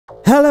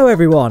Hello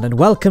everyone and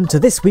welcome to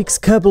this week's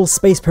Kerbal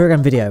space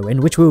program video, in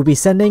which we will be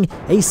sending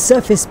a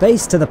surface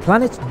base to the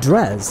planet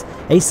DRES,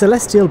 a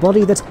celestial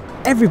body that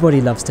everybody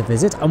loves to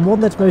visit and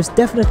one that most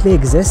definitely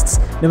exists,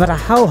 no matter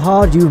how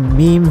hard you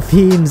meme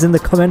fiends in the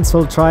comments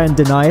will try and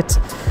deny it.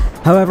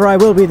 However, I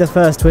will be the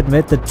first to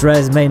admit that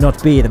DRES may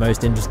not be the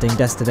most interesting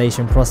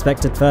destination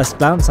prospect at first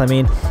glance. I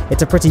mean,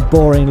 it's a pretty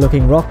boring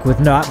looking rock with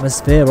no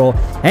atmosphere or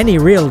any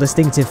real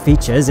distinctive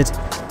features. It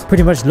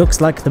pretty much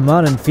looks like the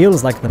Mun and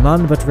feels like the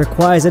Mun, but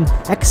requires an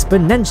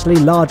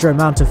exponentially larger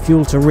amount of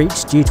fuel to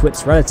reach due to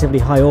its relatively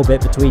high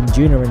orbit between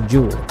Juno and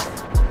Jool.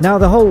 Now,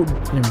 the whole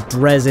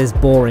DRES is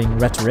boring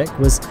rhetoric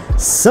was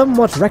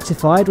somewhat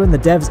rectified when the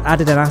devs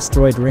added an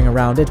asteroid ring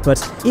around it,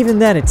 but even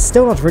then it's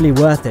still not really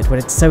worth it when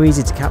it's so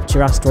easy to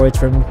capture asteroids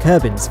from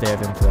Kerbin's sphere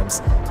of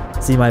influence.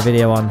 See my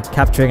video on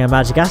capturing a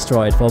magic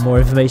asteroid for more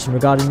information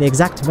regarding the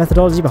exact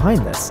methodology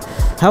behind this.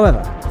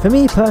 However, for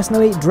me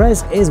personally,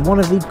 DRES is one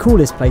of the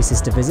coolest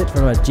places to visit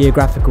from a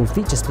geographical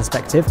features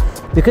perspective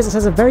because it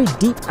has a very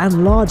deep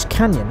and large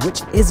canyon,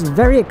 which is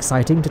very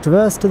exciting to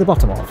traverse to the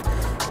bottom of.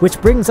 Which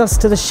brings us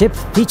to the ship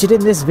featured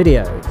in this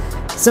video.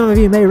 Some of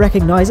you may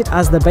recognise it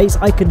as the base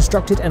I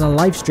constructed in a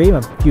live stream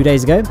a few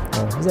days ago,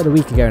 or is it a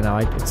week ago now?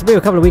 It's been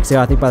a couple of weeks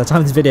ago I think by the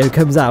time this video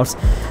comes out.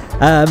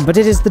 But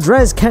it is the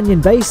DRES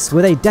Canyon base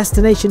with a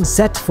destination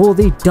set for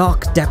the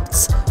dark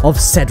depths of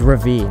said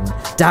ravine.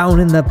 Down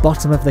in the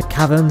bottom of the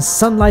cavern,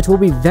 sunlight will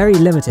be very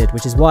limited,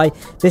 which is why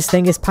this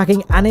thing is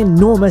packing an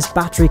enormous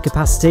battery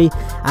capacity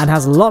and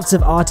has lots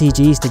of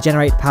RTGs to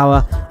generate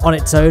power on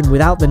its own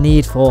without the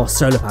need for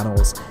solar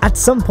panels. At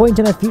some point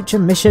in a future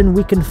mission,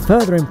 we can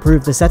further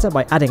improve the setup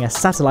by adding a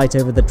satellite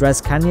over the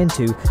DRES Canyon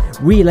to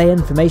relay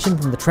information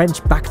from the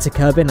trench back to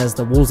Kerbin, as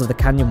the walls of the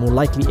canyon will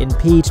likely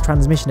impede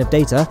transmission of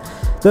data.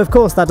 Though of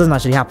course that doesn't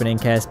actually happen in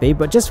KSP,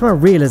 but just from a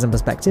realism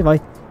perspective, I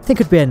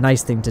think it'd be a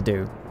nice thing to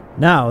do.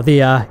 Now,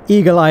 the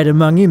eagle-eyed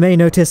among you may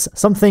notice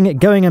something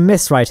going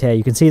amiss right here.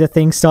 You can see the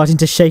thing starting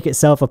to shake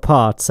itself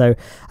apart, so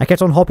I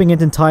kept on hopping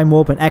into time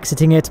warp and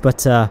exiting it,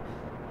 but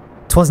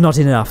 'twas not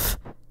enough.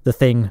 The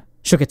thing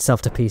shook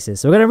itself to pieces.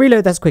 So we're going to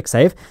reload this quick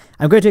save.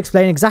 I'm going to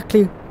explain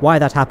exactly why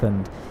that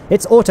happened.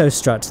 It's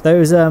auto-strut.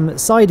 Those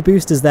side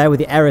boosters there with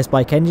the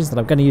aerospike engines that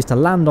I'm going to use to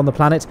land on the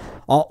planet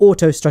are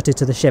auto-strutted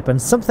to the ship,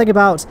 and something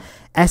about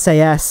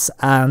SAS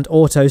and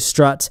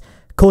auto-strut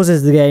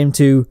causes the game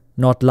to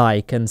not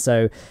like, and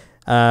so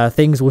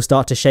things will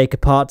start to shake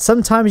apart.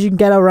 Sometimes you can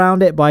get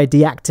around it by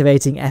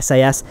deactivating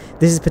SAS.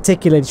 This is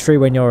particularly true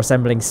when you're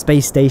assembling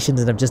space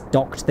stations and have just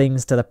docked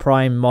things to the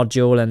Prime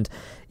module, and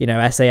you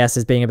know, SAS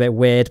is being a bit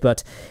weird,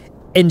 but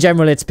in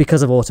general it's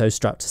because of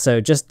auto-strut. So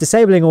just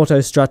disabling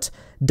auto-strut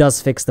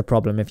does fix the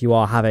problem if you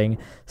are having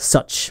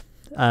such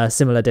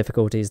similar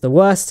difficulties. The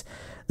worst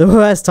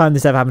time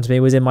this ever happened to me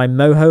was in my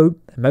Mohole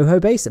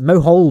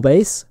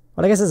base.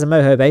 Well, I guess it's a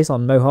Moho base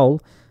on Mohole.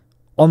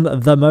 On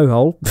the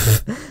Mohole.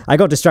 I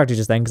got distracted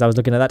just then because I was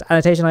looking at that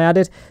annotation I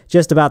added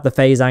just about the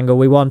phase angle.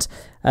 We want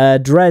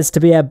DRES to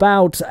be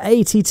about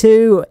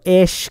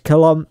 82-ish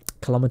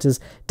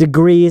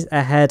degrees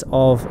ahead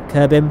of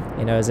Kerbin,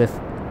 you know, as if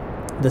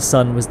the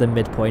sun was the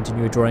midpoint and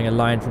you were drawing a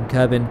line from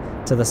Kerbin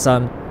to the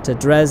sun to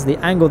DRES. The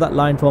angle that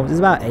line forms is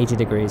about 80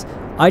 degrees.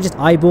 I just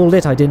eyeballed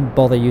it. I didn't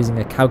bother using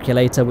a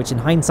calculator, which in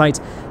hindsight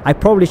I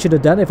probably should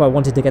have done if I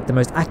wanted to get the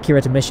most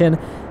accurate mission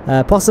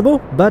possible,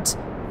 but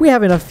we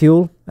have enough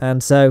fuel,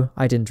 and so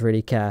I didn't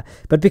really care.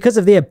 But because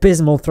of the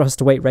abysmal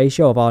thrust-to-weight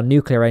ratio of our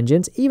nuclear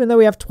engines, even though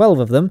we have 12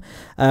 of them,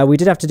 we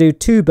did have to do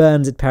 2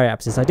 burns at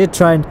periapsis. I did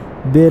try and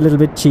be a little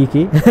bit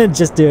cheeky and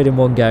just do it in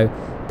one go,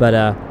 but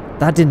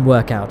that didn't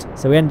work out.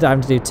 So we ended up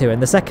having to do 2.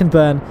 And the second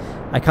burn,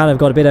 I kind of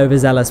got a bit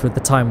overzealous with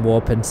the time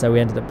warp, and so we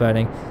ended up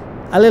burning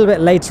a little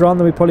bit later on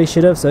than we probably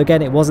should have. So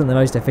again, it wasn't the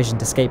most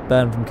efficient escape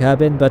burn from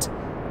Kerbin, but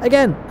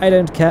again, I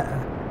don't care.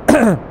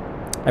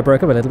 I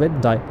broke up a little bit,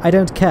 didn't I? I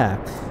don't care.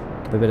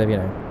 A bit of, you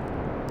know,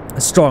 a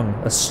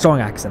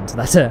strong accent.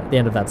 That's at the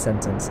end of that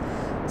sentence.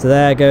 So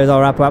there goes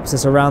our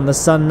apoapsis around the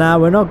sun now.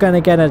 We're not going to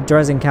get a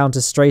DRES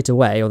encounter straight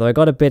away, although I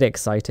got a bit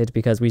excited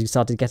because we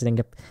started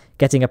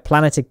getting a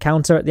planet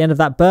encounter at the end of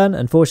that burn.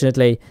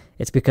 Unfortunately,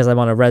 it's because I'm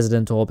on a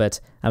resident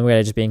orbit and we're going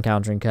to just be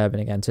encountering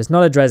Kerbin again. So it's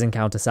not a DRES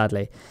encounter,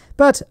 sadly.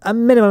 But a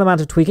minimal amount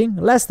of tweaking,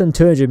 less than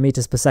 200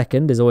 meters per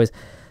second, is always,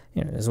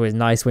 you know, it's always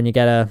nice when you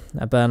get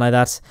a burn like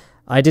that.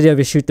 I did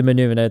overshoot the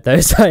maneuver node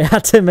though, so I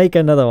had to make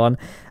another one.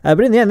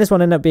 But in the end, this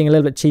one ended up being a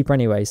little bit cheaper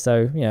anyway.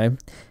 So, you know,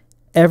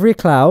 every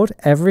cloud.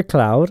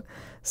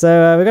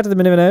 So we got to the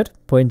maneuver node,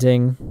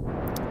 pointing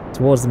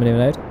towards the maneuver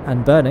node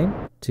and burning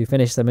to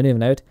finish the maneuver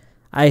node.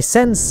 I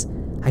sense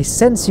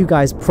you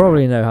guys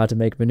probably know how to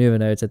make maneuver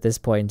nodes at this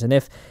point. And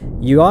if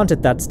you aren't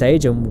at that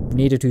stage and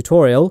need a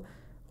tutorial,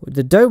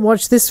 don't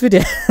watch this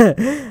video.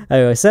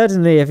 Oh,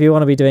 certainly if you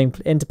want to be doing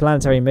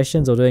interplanetary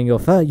missions or doing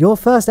your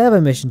first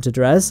ever mission to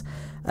DRES,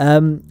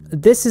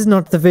 this is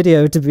not the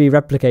video to be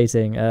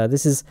replicating.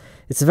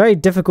 It's a very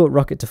difficult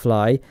rocket to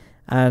fly,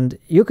 and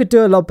you could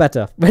do a lot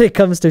better when it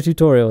comes to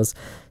tutorials.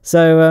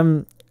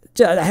 So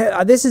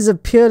this is a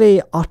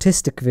purely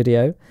artistic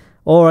video,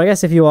 or I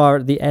guess if you are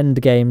at the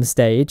end game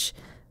stage,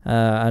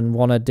 and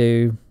want to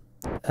do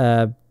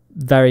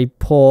very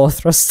poor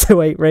thrust to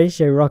weight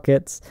ratio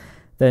rockets,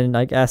 then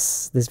I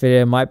guess this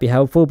video might be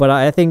helpful. But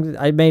I think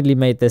I mainly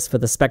made this for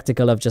the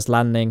spectacle of just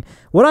landing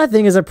what I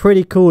think is a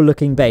pretty cool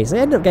looking base. I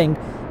ended up getting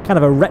kind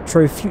of a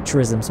retro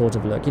futurism sort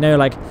of look, you know,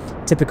 like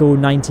typical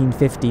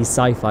 1950s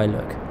sci-fi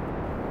look.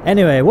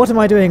 Anyway, what am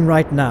I doing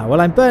right now? Well,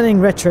 I'm burning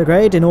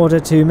retrograde in order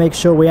to make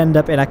sure we end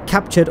up in a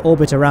captured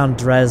orbit around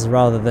DRES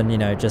rather than, you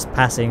know, just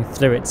passing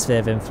through its sphere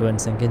of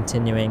influence and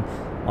continuing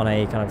on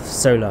a kind of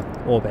solar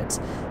orbit.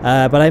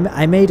 But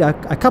I made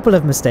a couple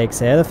of mistakes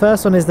here. The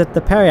first one is that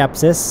the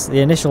periapsis,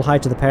 the initial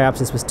height of the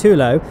periapsis, was too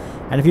low.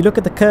 And if you look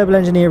at the Kerbal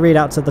Engineer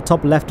readouts at the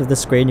top left of the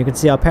screen, you can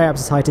see our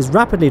periapsis height is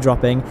rapidly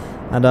dropping,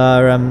 and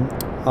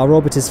our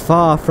orbit is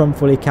far from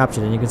fully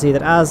captured. And you can see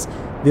that as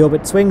the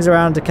orbit swings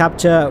around to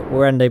capture,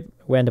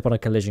 we end up on a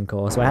collision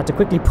course. So I had to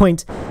quickly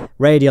point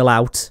radial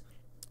out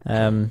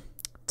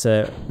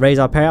to raise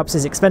our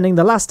periapsis, expending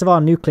the last of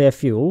our nuclear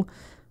fuel.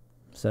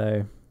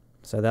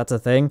 So that's a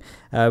thing.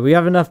 We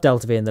have enough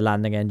delta V in the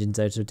landing engine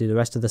so to do the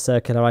rest of the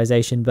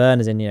circularization burn,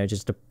 as in, you know,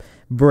 just to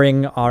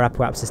bring our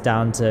apoapsis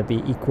down to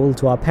be equal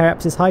to our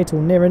periapsis height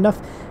or near enough.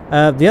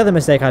 The other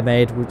mistake I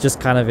made was just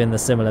kind of in the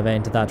similar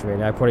vein to that,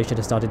 really. I probably should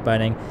have started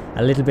burning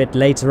a little bit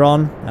later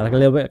on, like a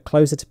little bit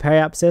closer to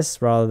periapsis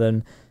rather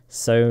than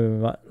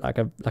so like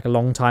a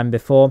long time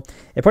before.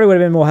 It probably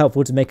would have been more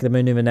helpful to make the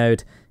maneuver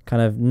node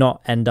kind of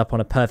not end up on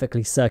a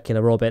perfectly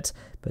circular orbit,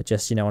 but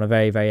just, you know, on a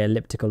very, very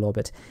elliptical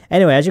orbit.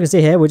 Anyway, as you can see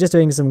here, we're just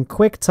doing some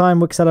quick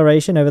time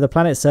acceleration over the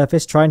planet's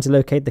surface, trying to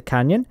locate the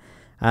canyon.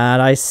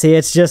 And I see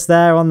it's just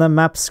there on the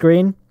map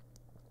screen,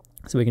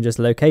 so we can just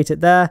locate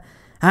it there.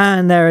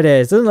 And there it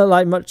is. Doesn't look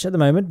like much at the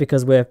moment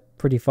because we're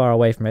pretty far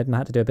away from it, and I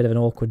had to do a bit of an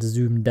awkward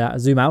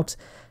zoom out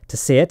to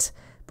see it.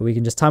 But we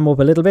can just time warp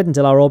a little bit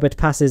until our orbit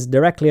passes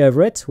directly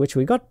over it, which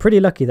we got pretty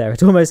lucky there.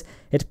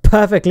 It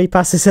perfectly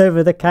passes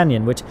over the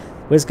canyon, which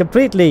was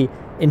completely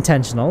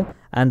intentional,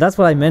 and that's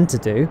what I meant to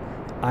do.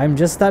 I'm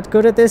just that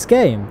good at this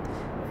game.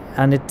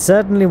 And it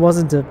certainly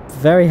wasn't a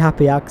very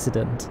happy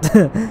accident.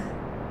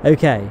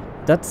 Okay,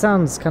 that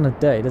sounds kind of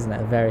dirty, doesn't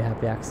it? A very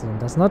happy accident.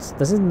 This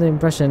isn't the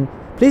impression.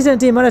 Please don't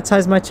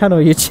demonetize my channel,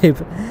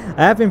 YouTube.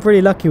 I have been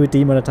pretty lucky with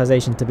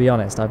demonetization, to be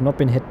honest. I've not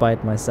been hit by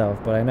it myself,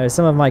 but I know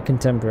some of my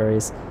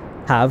contemporaries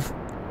have.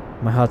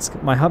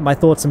 My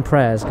thoughts and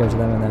prayers go to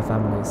them and their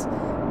families,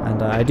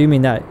 and I do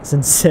mean that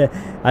sincere.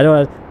 I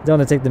don't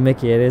want to take the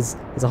mickey. It's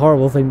a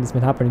horrible thing that's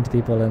been happening to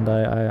people, and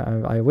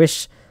I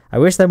wish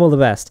them all the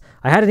best.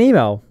 I had an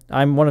email.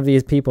 I'm one of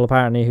these people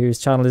apparently whose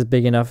channel is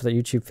big enough that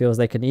YouTube feels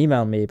they can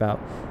email me about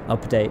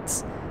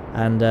updates,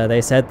 and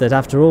they said that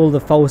after all the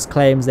false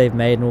claims they've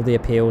made and all the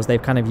appeals,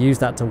 they've kind of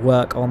used that to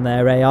work on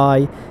their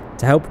AI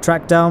to help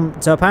track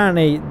down. So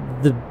apparently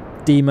the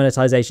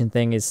demonetization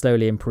thing is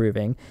slowly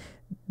improving.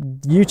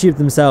 YouTube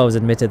themselves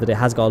admitted that it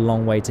has got a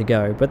long way to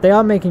go, but they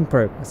are making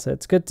progress, so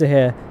it's good to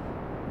hear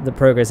the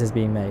progress is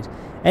being made.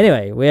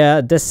 Anyway, we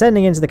are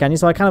descending into the canyon,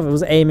 so I kind of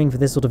was aiming for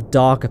this sort of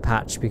darker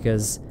patch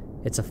because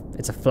it's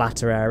a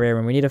flatter area,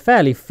 and we need a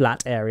fairly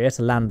flat area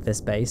to land this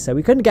base, so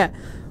we couldn't get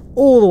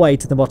all the way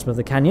to the bottom of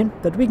the canyon,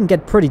 but we can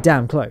get pretty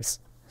damn close.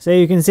 So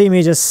you can see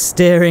me just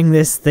steering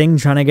this thing,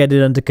 trying to get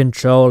it under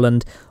control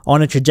and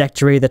on a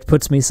trajectory that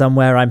puts me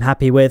somewhere I'm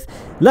happy with.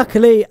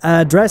 Luckily,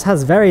 DRES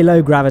has very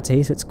low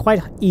gravity, so it's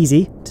quite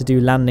easy to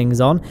do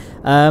landings on.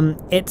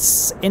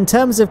 It's, in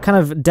terms of kind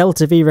of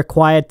delta V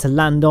required to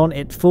land on,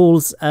 it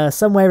falls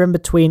somewhere in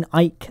between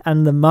Ike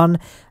and the Mun,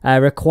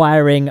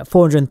 requiring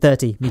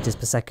 430 meters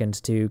per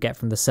second to get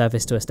from the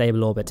surface to a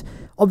stable orbit.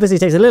 Obviously,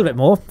 it takes a little bit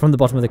more from the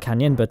bottom of the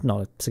canyon, but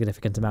not a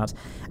significant amount.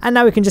 And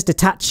now we can just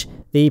detach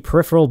the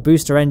peripheral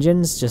booster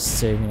engines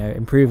just to, you know,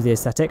 improve the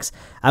aesthetics.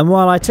 And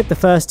while I took the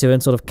first two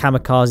and sort of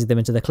kamikaze them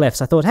into the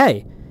cliffs, I thought,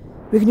 hey,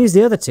 we can use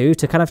the other two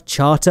to kind of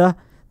charter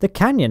the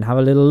canyon, have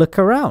a little look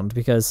around,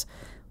 because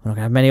we're not going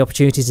to have many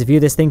opportunities to view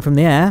this thing from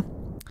the air,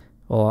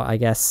 or I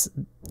guess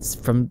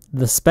from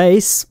the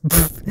space,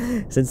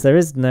 since there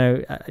is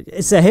no...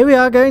 so here we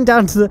are going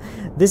down to the...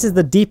 This is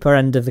the deeper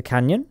end of the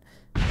canyon.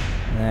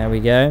 There we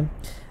go.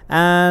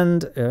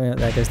 And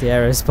there goes the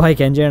aerospike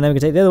engine, and then we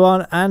can take the other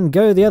one and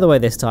go the other way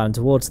this time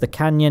towards the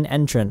canyon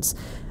entrance.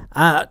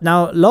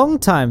 Now,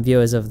 long-time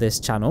viewers of this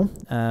channel,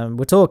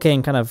 we're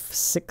talking kind of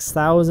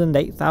 6,000,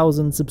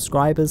 8,000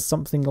 subscribers,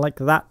 something like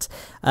that,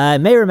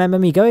 may remember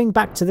me going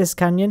back to this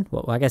canyon,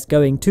 well, I guess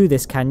going to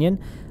this canyon,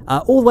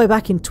 all the way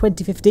back in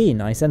 2015.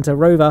 I sent a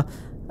rover.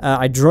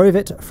 I drove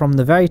it from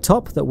the very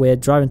top that we're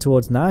driving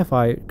towards now. If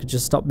I could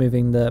just stop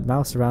moving the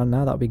mouse around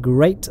now, that would be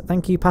great.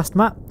 Thank you, past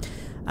Matt.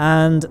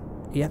 And...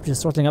 yep,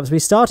 just throttling up. So we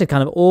started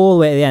kind of all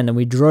the way at the end, and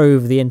we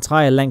drove the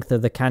entire length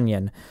of the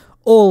canyon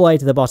all the way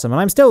to the bottom.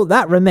 And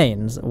that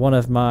remains one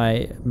of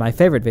my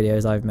favorite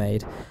videos I've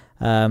made.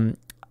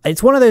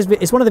 It's one of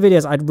the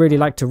videos I'd really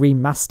like to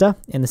remaster,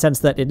 in the sense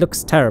that it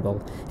looks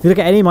terrible. If you look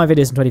at any of my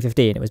videos in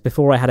 2015, it was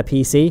before I had a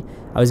PC.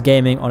 I was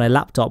gaming on a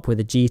laptop with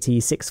a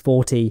GT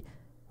 640,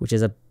 which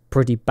is a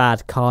pretty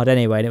bad card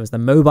anyway, and it was the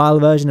mobile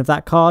version of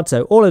that card.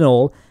 So all in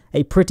all,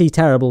 a pretty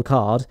terrible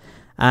card.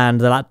 and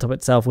the laptop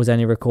itself was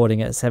only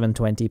recording at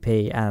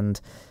 720p,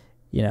 and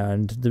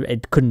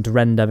it couldn't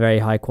render very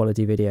high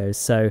quality videos.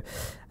 So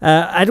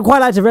I'd quite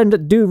like to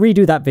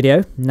redo that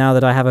video now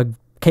that I have a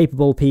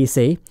capable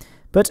PC.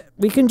 But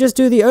we can just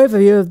do the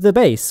overview of the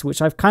base,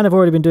 which I've kind of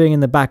already been doing in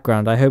the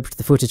background. I hoped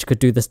the footage could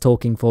do this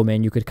talking for me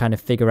and you could kind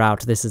of figure out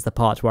this is the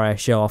part where I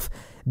show off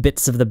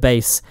bits of the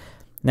base.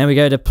 Then we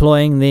go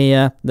deploying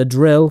the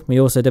drill. We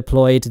also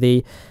deployed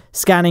the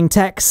scanning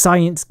tech,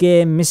 science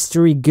gear,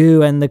 mystery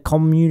goo, and the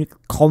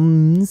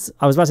comms.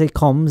 I was about to say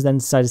comms, then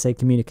decided to say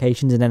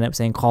communications, and ended up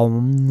saying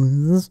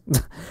comms.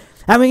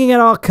 And we can get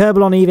our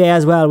Kerbal on eBay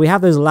as well. We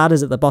have those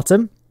ladders at the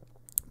bottom,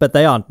 but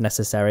they aren't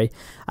necessary.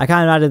 I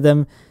kind of added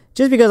them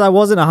just because I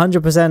wasn't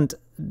 100%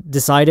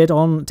 decided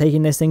on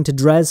taking this thing to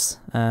DRES.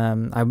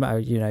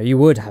 You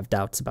would have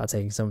doubts about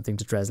taking something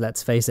to DRES,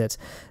 let's face it.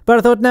 But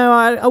I thought, no,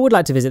 I would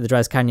like to visit the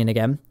DRES Canyon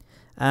again.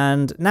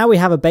 And now we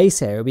have a base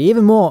here. It would be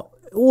even more,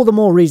 all the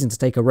more reason to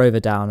take a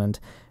rover down and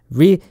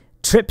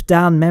trip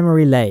down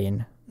memory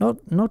lane.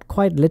 Not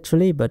quite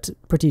literally, but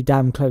pretty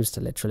damn close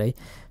to literally.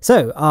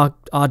 So,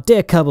 our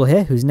dear Kerbal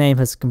here, whose name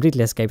has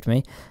completely escaped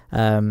me,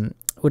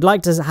 would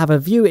like to have a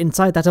view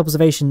inside that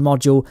observation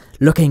module,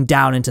 looking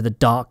down into the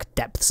dark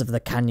depths of the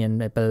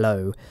canyon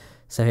below.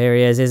 So here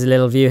he is, his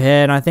little view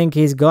here, and I think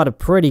he's got a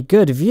pretty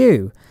good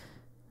view.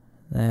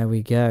 There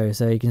we go.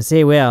 So you can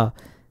see we are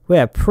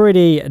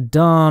pretty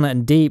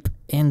darn deep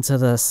into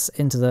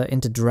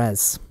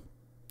DRES.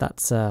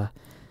 That's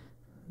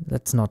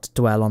let's not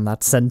dwell on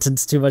that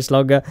sentence too much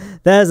longer.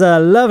 There's a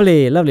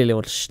lovely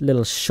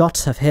little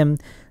shot of him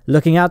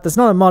looking out. That's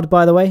not a mod,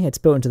 by the way. It's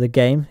built into the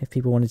game, if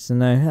people wanted to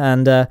know.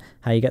 And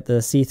how you get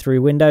the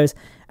see-through windows.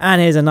 And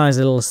here's a nice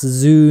little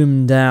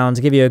zoom down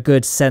to give you a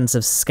good sense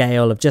of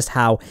scale of just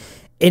how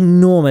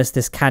enormous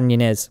this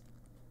canyon is.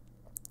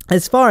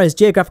 As far as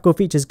geographical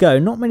features go,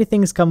 not many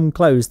things come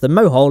close. The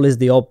Mohole is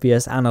the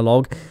obvious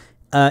analogue.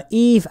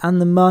 Eve and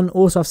the Mun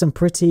also have some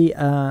pretty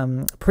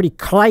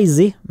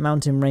crazy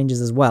mountain ranges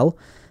as well.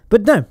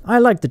 But no, I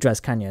like the DRES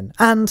Canyon.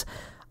 And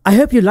I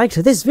hope you liked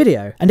this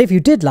video, and if you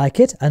did like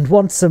it and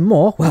want some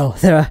more, well,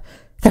 there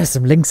are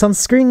some links on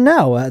screen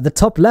now. At the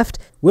top left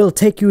will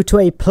take you to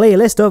a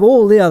playlist of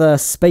all the other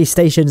space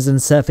stations and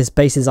surface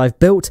bases I've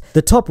built.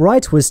 The top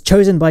right was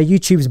chosen by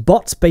YouTube's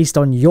bots based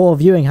on your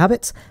viewing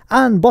habits,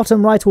 and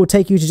bottom right will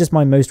take you to just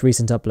my most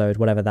recent upload,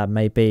 whatever that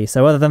may be.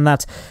 So other than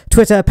that,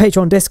 Twitter,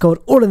 Patreon, Discord,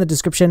 all in the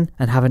description,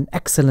 and have an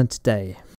excellent day.